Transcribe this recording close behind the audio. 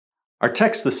Our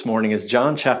text this morning is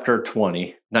John chapter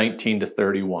 20, 19 to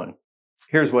 31.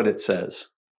 Here's what it says.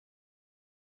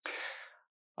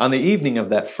 On the evening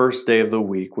of that first day of the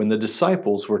week, when the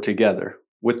disciples were together,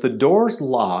 with the doors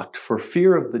locked for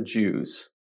fear of the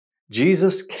Jews,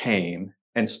 Jesus came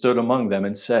and stood among them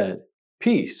and said,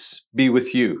 "Peace be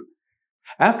with you."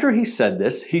 After he said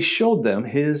this, he showed them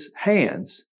his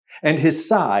hands and his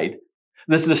side.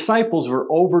 The disciples were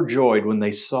overjoyed when they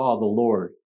saw the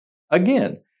Lord.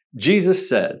 Again, Jesus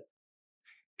said,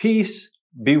 "Peace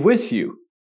be with you.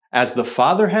 As the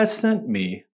Father has sent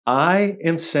me, I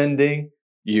am sending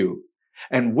you."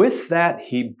 And with that,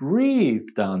 he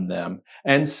breathed on them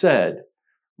and said,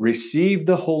 "Receive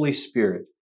the Holy Spirit.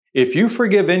 If you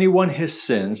forgive anyone his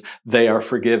sins, they are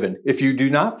forgiven. If you do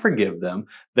not forgive them,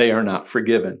 they are not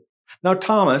forgiven." Now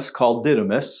Thomas, called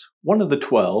Didymus, one of the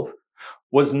 12,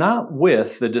 was not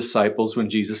with the disciples when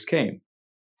Jesus came.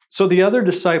 So the other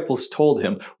disciples told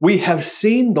him, "We have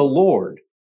seen the Lord."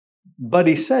 But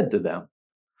he said to them,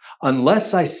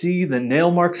 "Unless I see the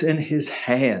nail marks in his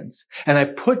hands, and I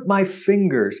put my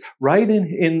fingers right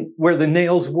in where the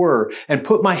nails were, and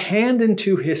put my hand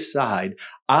into his side,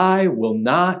 I will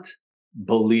not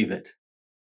believe it."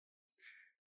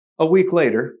 A week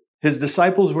later, his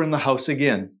disciples were in the house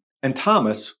again, and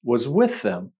Thomas was with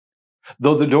them.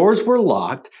 Though the doors were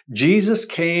locked, Jesus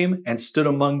came and stood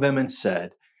among them and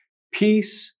said,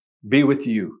 "Peace be with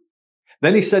you."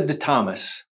 Then he said to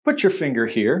Thomas, "Put your finger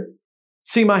here.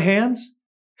 See my hands?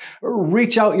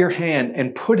 Reach out your hand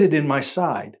and put it in my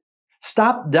side.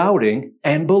 Stop doubting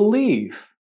and believe."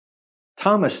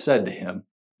 Thomas said to him,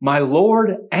 "My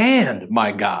Lord and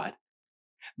my God."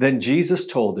 Then Jesus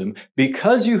told him,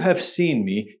 "Because you have seen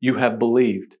me, you have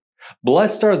believed.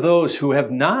 Blessed are those who have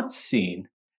not seen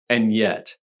and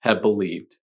yet have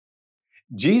believed."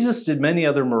 Jesus did many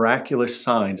other miraculous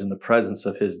signs in the presence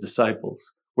of his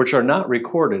disciples, which are not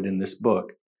recorded in this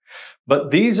book.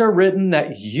 But these are written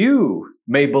that you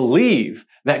may believe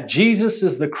that Jesus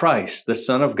is the Christ, the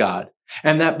Son of God,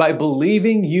 and that by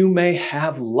believing you may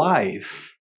have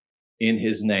life in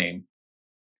his name.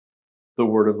 The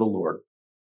word of the Lord.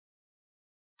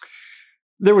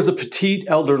 There was a petite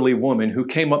elderly woman who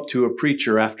came up to a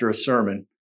preacher after a sermon.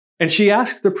 And she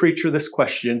asked the preacher this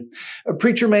question,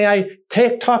 "Preacher, may I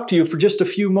talk to you for just a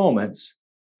few moments?"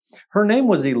 Her name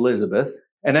was Elizabeth,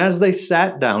 and as they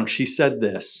sat down, she said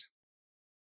this,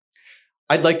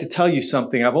 "I'd like to tell you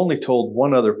something I've only told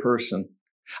one other person.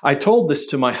 I told this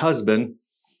to my husband,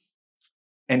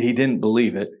 and he didn't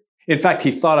believe it. In fact,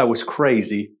 he thought I was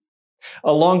crazy.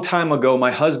 A long time ago,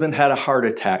 my husband had a heart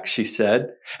attack," she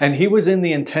said, "and he was in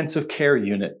the intensive care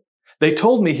unit. They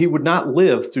told me he would not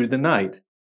live through the night.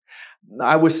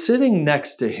 I was sitting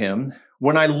next to him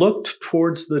when I looked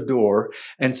towards the door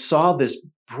and saw this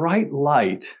bright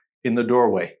light in the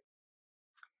doorway.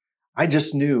 I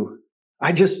just knew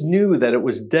that it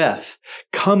was death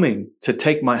coming to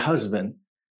take my husband."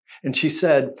 And she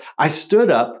said, "I stood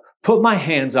up, put my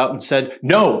hands out and said,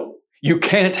 'No, you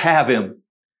can't have him.'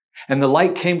 And the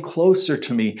light came closer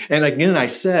to me. And again I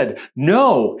said,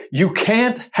 'No, you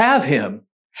can't have him.'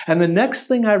 And the next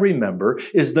thing I remember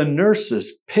is the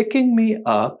nurses picking me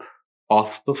up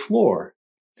off the floor.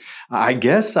 I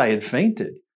guess I had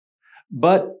fainted.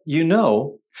 But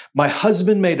my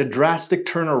husband made a drastic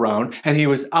turnaround and he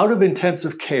was out of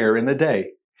intensive care in a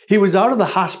day. He was out of the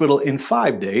hospital in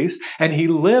 5 days and he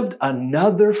lived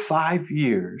another 5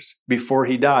 years before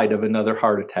he died of another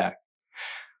heart attack.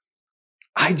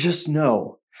 I just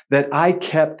know that I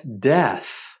kept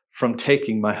death from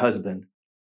taking my husband."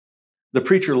 The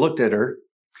preacher looked at her.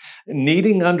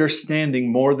 Needing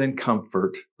understanding more than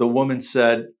comfort, the woman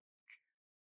said,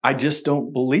 "I just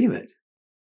don't believe it."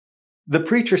 The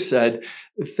preacher said,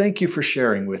 "Thank you for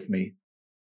sharing with me."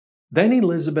 Then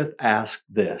Elizabeth asked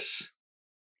this,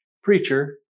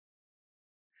 "Preacher,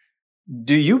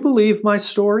 do you believe my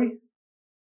story?"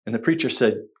 And the preacher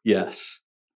said, "Yes."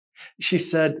 She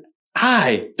said,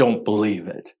 "I don't believe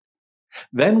it."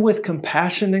 Then with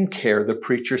compassion and care, the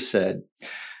preacher said,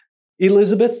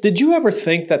 "Elizabeth, did you ever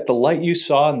think that the light you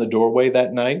saw in the doorway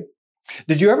that night,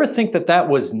 did you ever think that that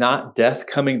was not death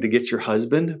coming to get your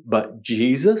husband, but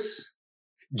Jesus?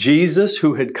 Jesus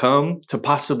who had come to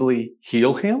possibly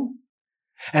heal him?"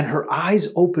 And her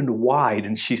eyes opened wide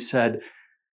and she said,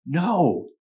 "No,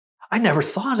 I never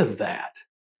thought of that."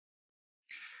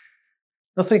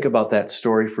 Now think about that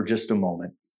story for just a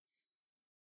moment.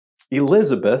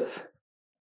 Elizabeth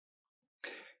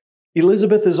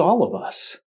is all of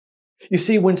us. You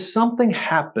see, when something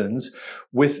happens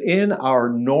within our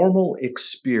normal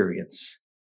experience,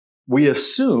 we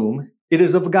assume it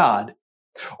is of God,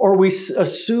 or we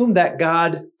assume that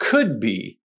God could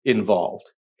be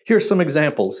involved. Here's some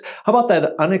examples. How about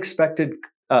that unexpected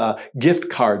gift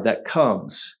card that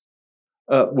comes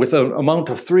with an amount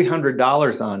of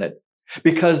 $300 on it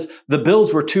because the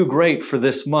bills were too great for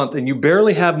this month and you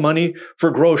barely have money for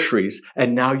groceries,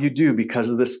 and now you do because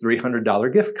of this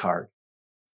 $300 gift card?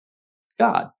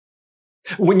 God.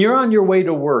 When you're on your way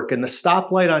to work and the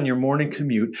stoplight on your morning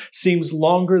commute seems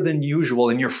longer than usual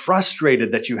and you're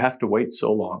frustrated that you have to wait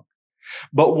so long.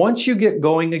 But once you get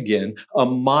going again, a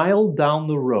mile down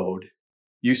the road,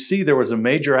 you see there was a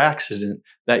major accident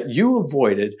that you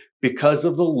avoided because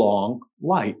of the long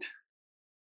light.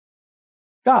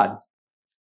 God.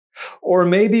 Or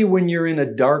maybe when you're in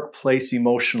a dark place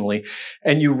emotionally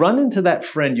and you run into that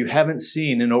friend you haven't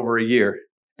seen in over a year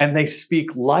and they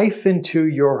speak life into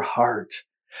your heart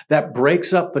that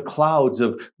breaks up the clouds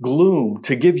of gloom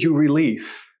to give you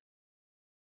relief.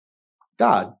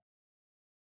 God.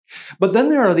 But then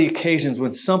there are the occasions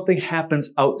when something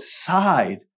happens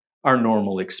outside our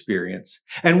normal experience.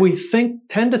 And we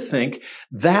tend to think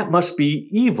that must be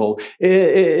evil.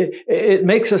 It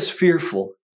makes us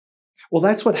fearful. Well,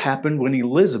 that's what happened when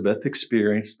Elizabeth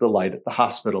experienced the light at the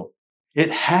hospital. It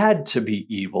had to be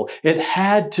evil. It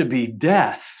had to be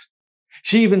death.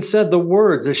 She even said the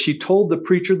words as she told the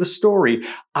preacher the story,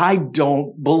 "I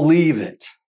don't believe it."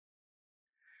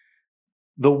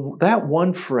 That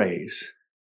one phrase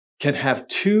can have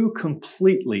two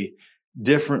completely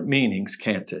different meanings,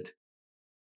 can't it?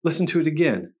 Listen to it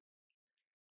again.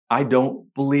 I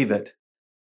don't believe it.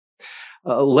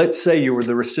 Let's say you were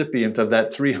the recipient of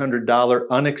that $300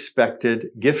 unexpected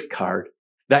gift card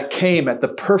that came at the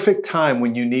perfect time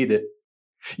when you need it.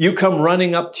 You come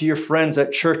running up to your friends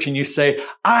at church and you say,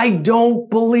 "I don't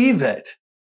believe it."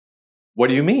 What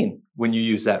do you mean when you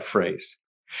use that phrase?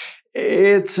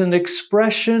 It's an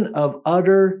expression of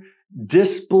utter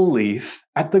disbelief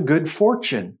at the good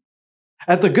fortune.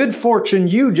 At the good fortune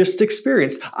you just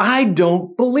experienced. I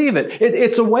don't believe it.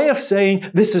 It's a way of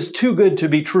saying this is too good to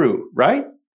be true, right?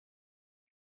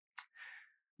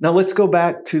 Now let's go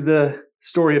back to the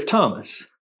story of Thomas.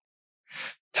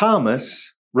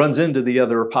 Thomas runs into the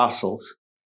other apostles,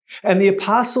 and the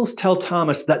apostles tell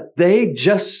Thomas that they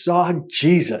just saw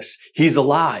Jesus. He's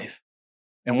alive.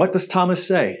 And what does Thomas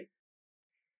say?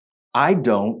 I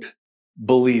don't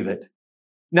believe it.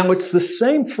 Now, it's the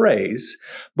same phrase,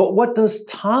 but what does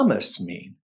Thomas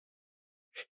mean?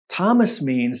 Thomas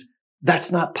means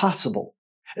that's not possible.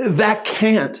 That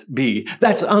can't be.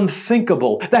 That's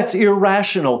unthinkable. That's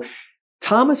irrational.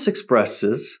 Thomas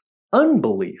expresses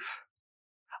unbelief.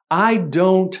 I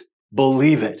don't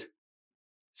believe it.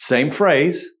 Same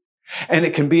phrase, and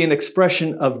it can be an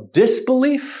expression of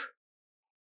disbelief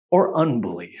or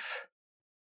unbelief.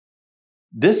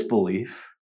 Disbelief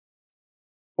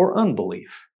or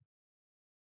unbelief.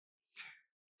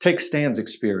 Take Stan's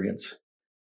experience.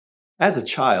 As a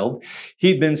child,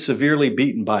 he'd been severely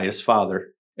beaten by his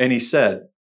father, and he said,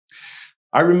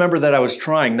 "I remember that I was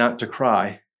trying not to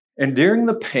cry, and during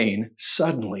the pain,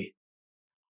 suddenly,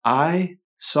 I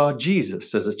saw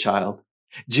Jesus as a child.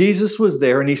 Jesus was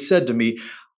there, and he said to me,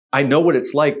 'I know what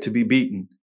it's like to be beaten.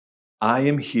 I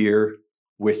am here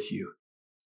with you.'"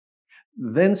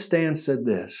 Then Stan said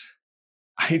this,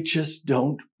 "I just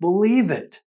don't believe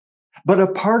it. But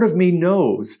a part of me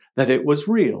knows that it was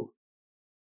real."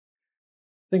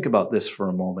 Think about this for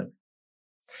a moment.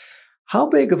 How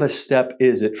big of a step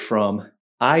is it from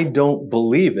 "I don't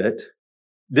believe it,"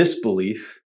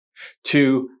 disbelief,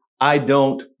 to "I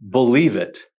don't believe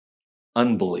it,"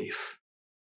 unbelief?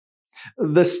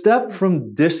 The step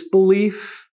from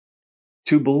disbelief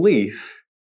to belief,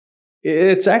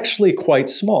 it's actually quite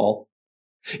small.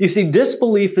 You see,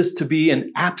 disbelief is to be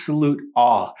in absolute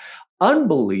awe.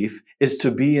 Unbelief is to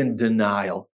be in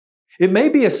denial. It may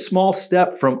be a small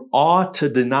step from awe to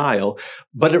denial,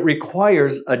 but it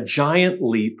requires a giant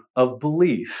leap of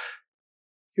belief.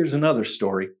 Here's another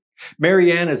story.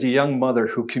 Mary Ann is a young mother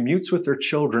who commutes with her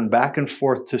children back and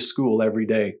forth to school every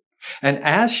day. And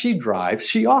as she drives,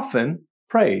 she often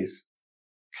prays.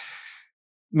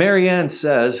 Mary Ann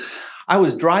says, "I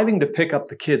was driving to pick up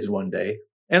the kids one day,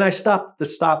 and I stopped at the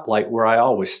stoplight where I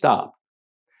always stop.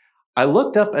 I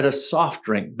looked up at a soft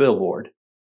drink billboard.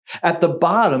 At the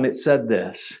bottom, it said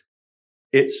this,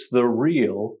 'It's the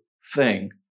real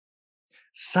thing.'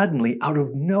 Suddenly, out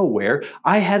of nowhere,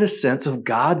 I had a sense of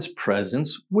God's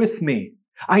presence with me.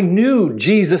 I knew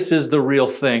Jesus is the real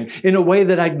thing in a way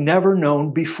that I'd never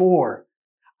known before.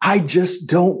 I just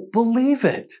don't believe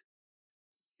it."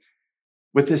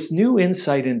 With this new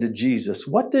insight into Jesus,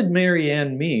 what did Mary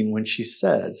Ann mean when she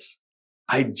says,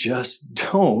 "I just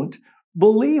don't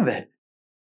believe it"?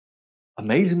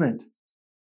 Amazement.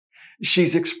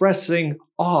 She's expressing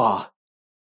awe.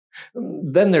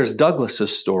 Then there's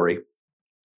Douglas's story.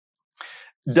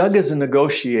 Doug is a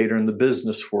negotiator in the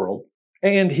business world,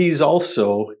 and he's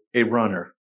also a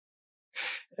runner.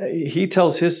 He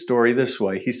tells his story this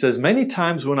way. He says, many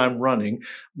times when I'm running,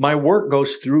 my work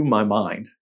goes through my mind.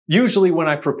 Usually when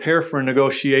I prepare for a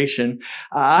negotiation,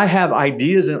 I have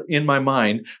ideas in my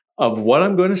mind of what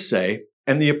I'm going to say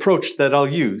and the approach that I'll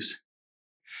use.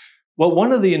 Well,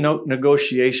 one of the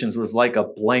negotiations was like a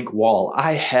blank wall.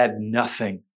 I had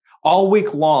nothing. All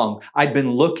week long, I'd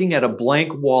been looking at a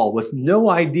blank wall with no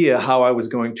idea how I was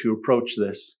going to approach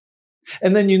this.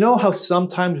 And then you know how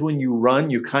sometimes when you run,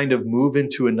 you kind of move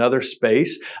into another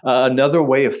space, another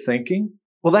way of thinking?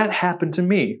 Well, that happened to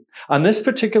me. On this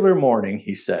particular morning,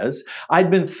 he says,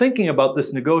 I'd been thinking about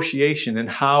this negotiation and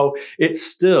how it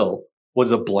still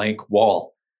was a blank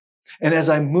wall. And as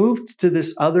I moved to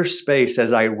this other space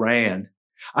as I ran,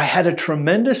 I had a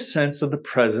tremendous sense of the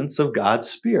presence of God's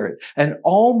Spirit, and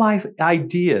all my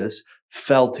ideas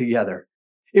fell together.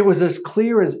 It was as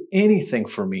clear as anything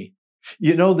for me.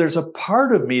 You know, there's a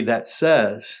part of me that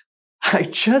says, I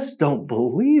just don't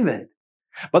believe it.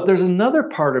 But there's another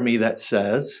part of me that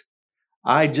says,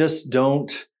 I just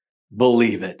don't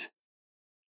believe it.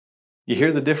 You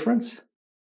hear the difference?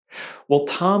 Well,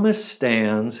 Thomas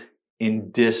stands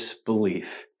in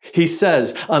disbelief. He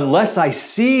says, unless I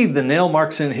see the nail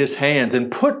marks in his hands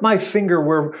and put my finger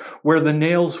where the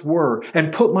nails were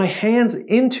and put my hands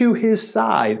into his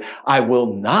side, I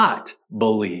will not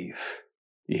believe.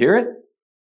 You hear it?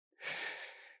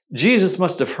 Jesus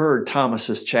must have heard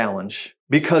Thomas's challenge,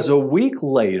 because a week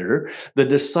later, the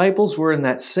disciples were in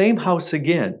that same house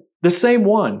again, the same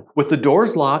one with the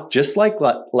doors locked, just like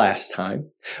last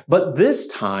time. But this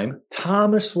time,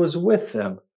 Thomas was with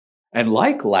them. And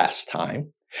like last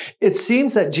time, it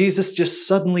seems that Jesus just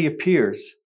suddenly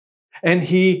appears and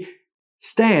he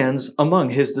stands among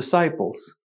his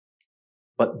disciples.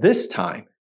 But this time,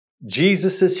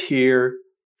 Jesus is here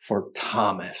for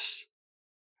Thomas.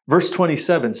 Verse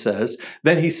 27 says,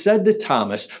 then he said to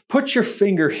Thomas, put your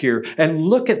finger here and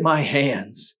look at my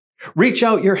hands. Reach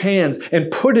out your hands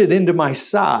and put it into my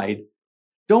side.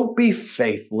 Don't be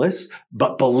faithless,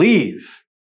 but believe.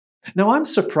 Now I'm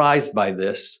surprised by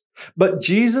this, but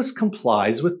Jesus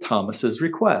complies with Thomas's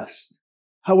request.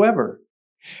 However,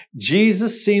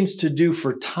 Jesus seems to do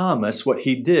for Thomas what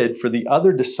he did for the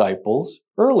other disciples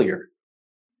earlier.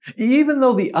 Even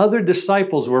though the other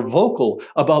disciples were vocal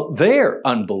about their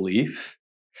unbelief,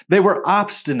 they were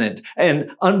obstinate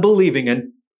and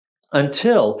unbelieving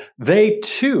until they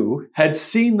too had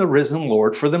seen the risen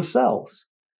Lord for themselves.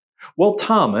 Well,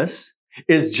 Thomas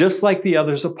is just like the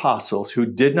other apostles who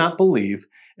did not believe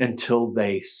until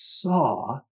they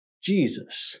saw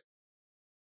Jesus.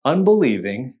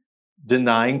 Unbelieving,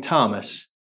 denying Thomas.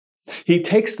 He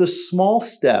takes the small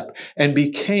step and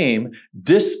became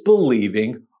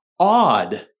disbelieving,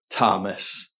 awed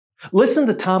Thomas. Listen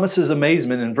to Thomas's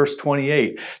amazement in verse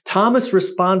 28. Thomas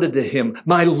responded to him,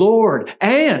 my Lord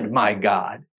and my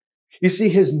God. You see,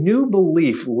 his new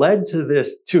belief led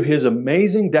to his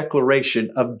amazing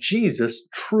declaration of Jesus'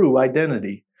 true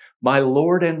identity. My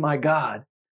Lord and my God.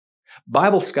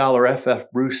 Bible scholar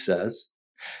F.F. Bruce says,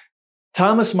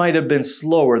 Thomas might have been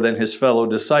slower than his fellow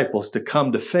disciples to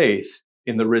come to faith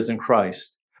in the risen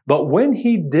Christ. But when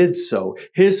he did so,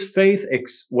 his faith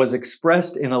was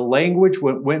expressed in a language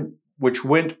which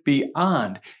went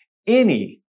beyond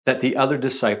any that the other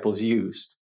disciples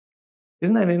used.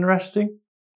 Isn't that interesting?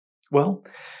 Well,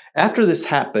 after this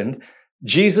happened,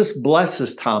 Jesus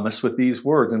blesses Thomas with these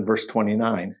words in verse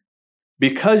 29.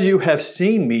 Because you have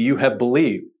seen me, you have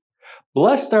believed.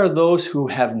 Blessed are those who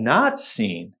have not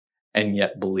seen and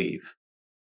yet believe.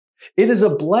 It is a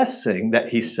blessing that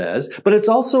he says, but it's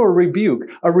also a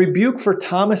rebuke for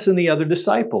Thomas and the other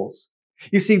disciples.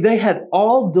 You see, they had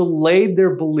all delayed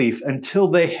their belief until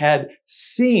they had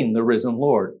seen the risen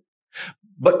Lord.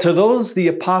 But to those the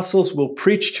apostles will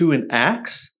preach to in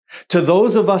Acts, to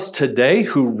those of us today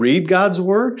who read God's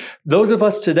word, those of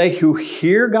us today who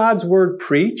hear God's word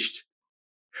preached,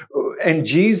 and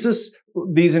Jesus,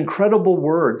 these incredible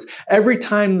words, every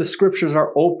time the scriptures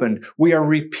are opened, we are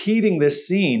repeating this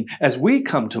scene as we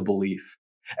come to believe.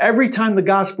 Every time the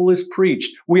gospel is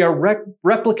preached, we are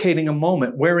replicating a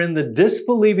moment wherein the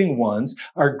disbelieving ones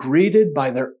are greeted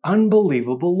by their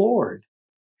unbelievable Lord.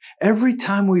 Every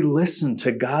time we listen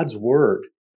to God's word,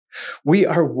 we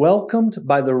are welcomed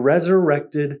by the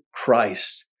resurrected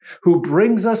Christ, who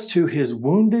brings us to his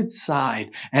wounded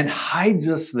side and hides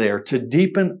us there to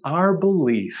deepen our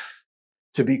belief,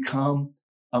 to become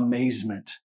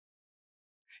amazement.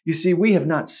 You see, we have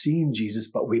not seen Jesus,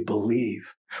 but we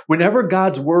believe. Whenever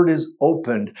God's word is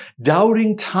opened,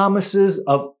 doubting Thomases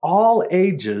of all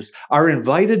ages are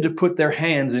invited to put their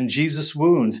hands in Jesus'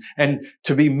 wounds and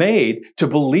to be made to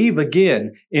believe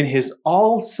again in his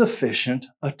all-sufficient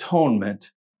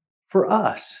atonement for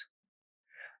us.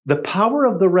 The power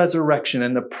of the resurrection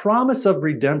and the promise of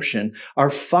redemption are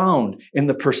found in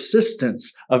the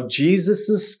persistence of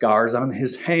Jesus' scars on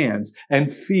his hands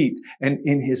and feet and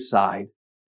in his side.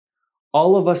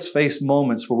 All of us face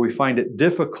moments where we find it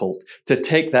difficult to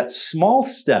take that small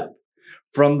step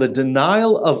from the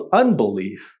denial of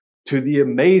unbelief to the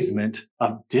amazement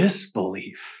of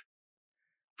disbelief.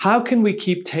 How can we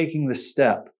keep taking the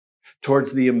step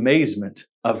towards the amazement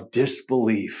of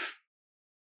disbelief?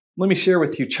 Let me share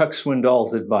with you Chuck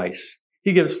Swindoll's advice.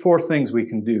 He gives 4 things we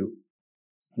can do.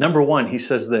 Number 1, he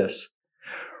says this: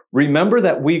 remember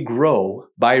that we grow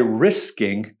by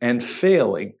risking and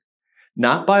failing,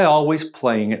 not by always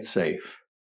playing it safe.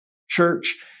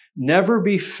 Church, never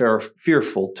be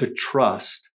fearful to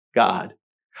trust God.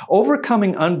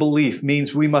 Overcoming unbelief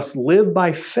means we must live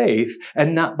by faith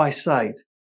and not by sight.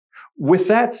 With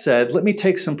that said, let me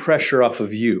take some pressure off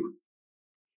of you.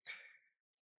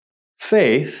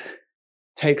 Faith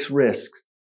takes risks,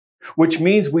 which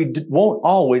means we won't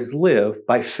always live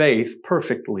by faith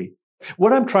perfectly.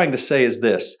 What I'm trying to say is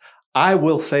this: I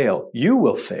will fail, you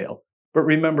will fail. But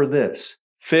remember this,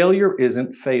 failure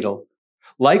isn't fatal.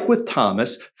 Like with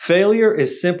Thomas, failure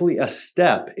is simply a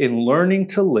step in learning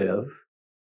to live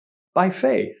by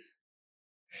faith.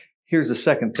 Here's the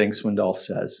second thing Swindoll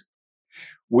says: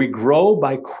 we grow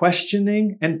by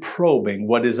questioning and probing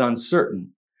what is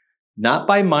uncertain, not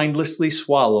by mindlessly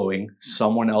swallowing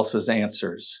someone else's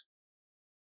answers.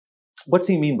 What's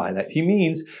he mean by that? He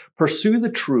means pursue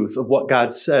the truth of what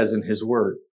God says in his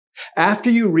word. After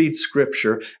you read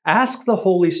Scripture, ask the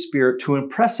Holy Spirit to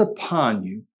impress upon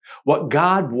you what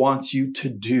God wants you to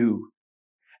do.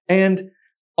 And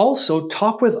also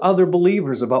talk with other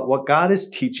believers about what God is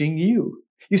teaching you.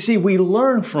 You see, we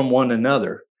learn from one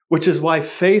another, which is why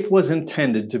faith was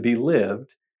intended to be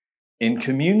lived in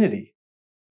community.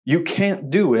 You can't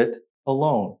do it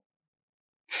alone.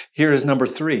 Here is number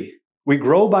 3. We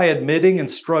grow by admitting and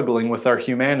struggling with our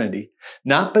humanity,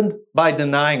 not by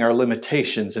denying our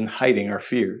limitations and hiding our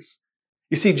fears.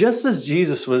 You see, just as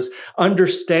Jesus was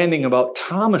understanding about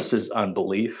Thomas's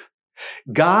unbelief,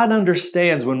 God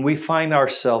understands when we find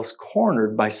ourselves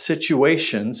cornered by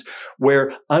situations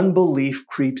where unbelief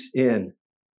creeps in.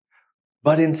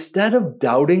 But instead of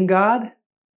doubting God,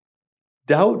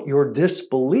 doubt your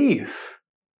disbelief.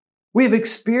 We've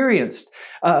experienced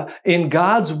in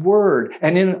God's word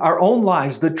and in our own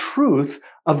lives the truth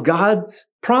of God's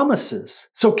promises.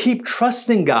 So keep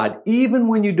trusting God even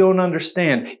when you don't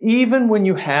understand, even when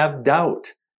you have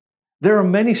doubt. There are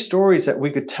many stories that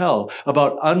we could tell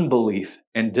about unbelief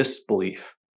and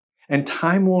disbelief, and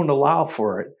time won't allow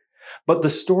for it. But the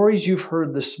stories you've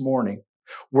heard this morning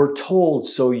were told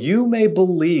so you may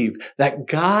believe that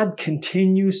God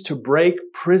continues to break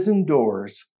prison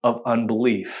doors of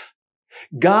unbelief.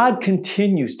 God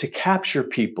continues to capture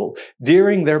people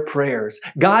during their prayers.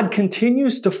 God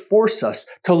continues to force us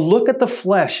to look at the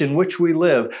flesh in which we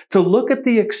live, to look at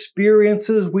the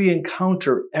experiences we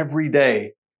encounter every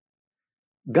day.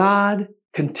 God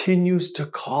continues to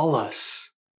call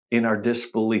us in our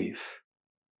disbelief.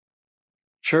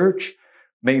 Church,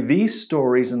 may these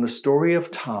stories and the story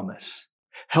of Thomas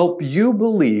help you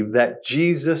believe that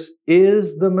Jesus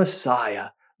is the Messiah,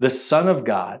 the Son of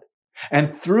God,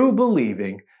 and through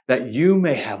believing that you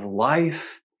may have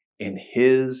life in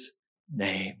His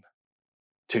name.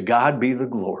 To God be the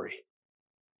glory.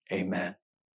 Amen.